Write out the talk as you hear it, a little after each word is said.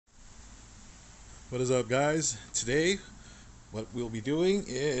What is up, guys? Today what we'll be doing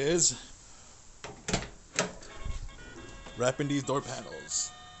is wrapping these door panels.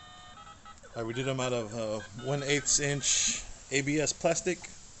 We did them out of 1/8 inch ABS plastic.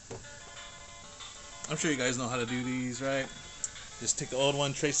 I'm sure you guys know how to do these, right? Just take the old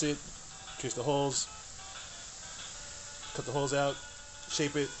one, trace the holes, cut the holes out,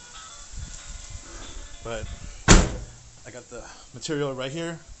 shape it. But I got the material right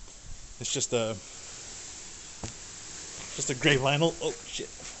here. It's just a gray vinyl. Oh shit!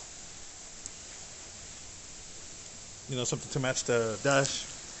 You know, something to match the dash.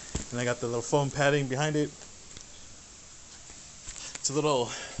 And I got the little foam padding behind it. It's a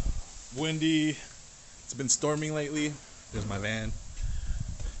little windy. It's been storming lately. There's my van.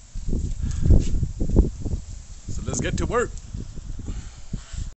 So let's get to work.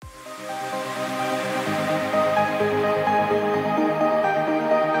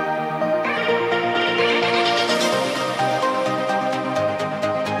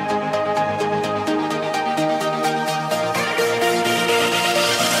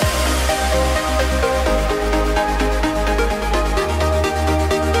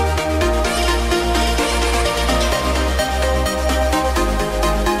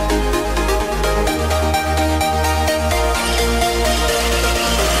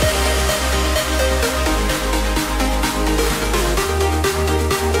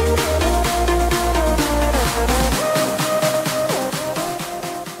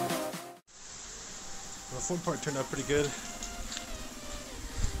 The front part turned out pretty good.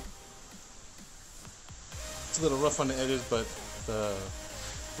 It's a little rough on the edges, but the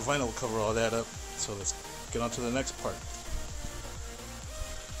vinyl will cover all that up. So let's get on to the next part.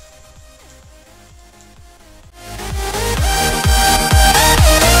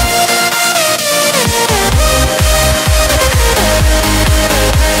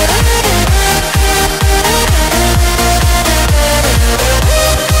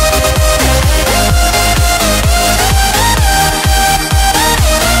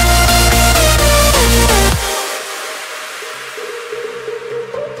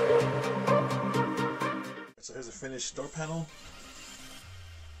 So here's a finished door panel.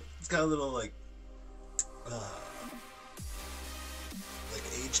 It's got a little like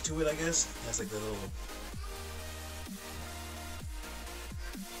age to it, I guess. It has like the little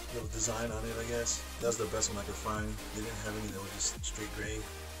design on it, I guess. That's the best one I could find. They didn't have any that were just straight gray.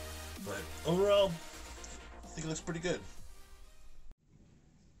 But overall, I think it looks pretty good.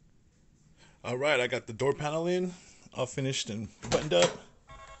 Alright, I got the door panel in, all finished and buttoned up.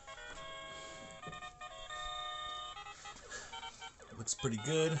 Looks pretty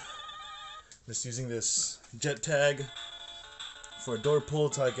good. Just using this jet tag for a door pull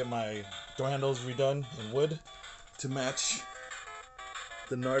till I get my door handles redone in wood to match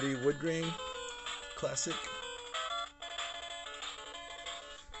the Nardi wood grain classic.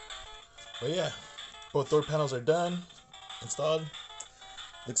 But yeah, both door panels are done, installed.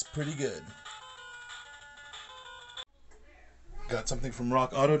 Looks pretty good. Got something from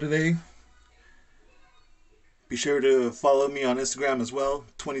Rock Auto today. Be sure to follow me on Instagram as well,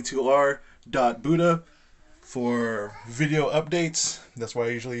 22r.buddha, for video updates. That's where I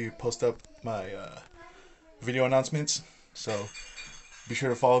usually post up my video announcements. So be sure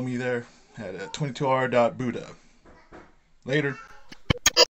to follow me there at 22r.buddha. Later.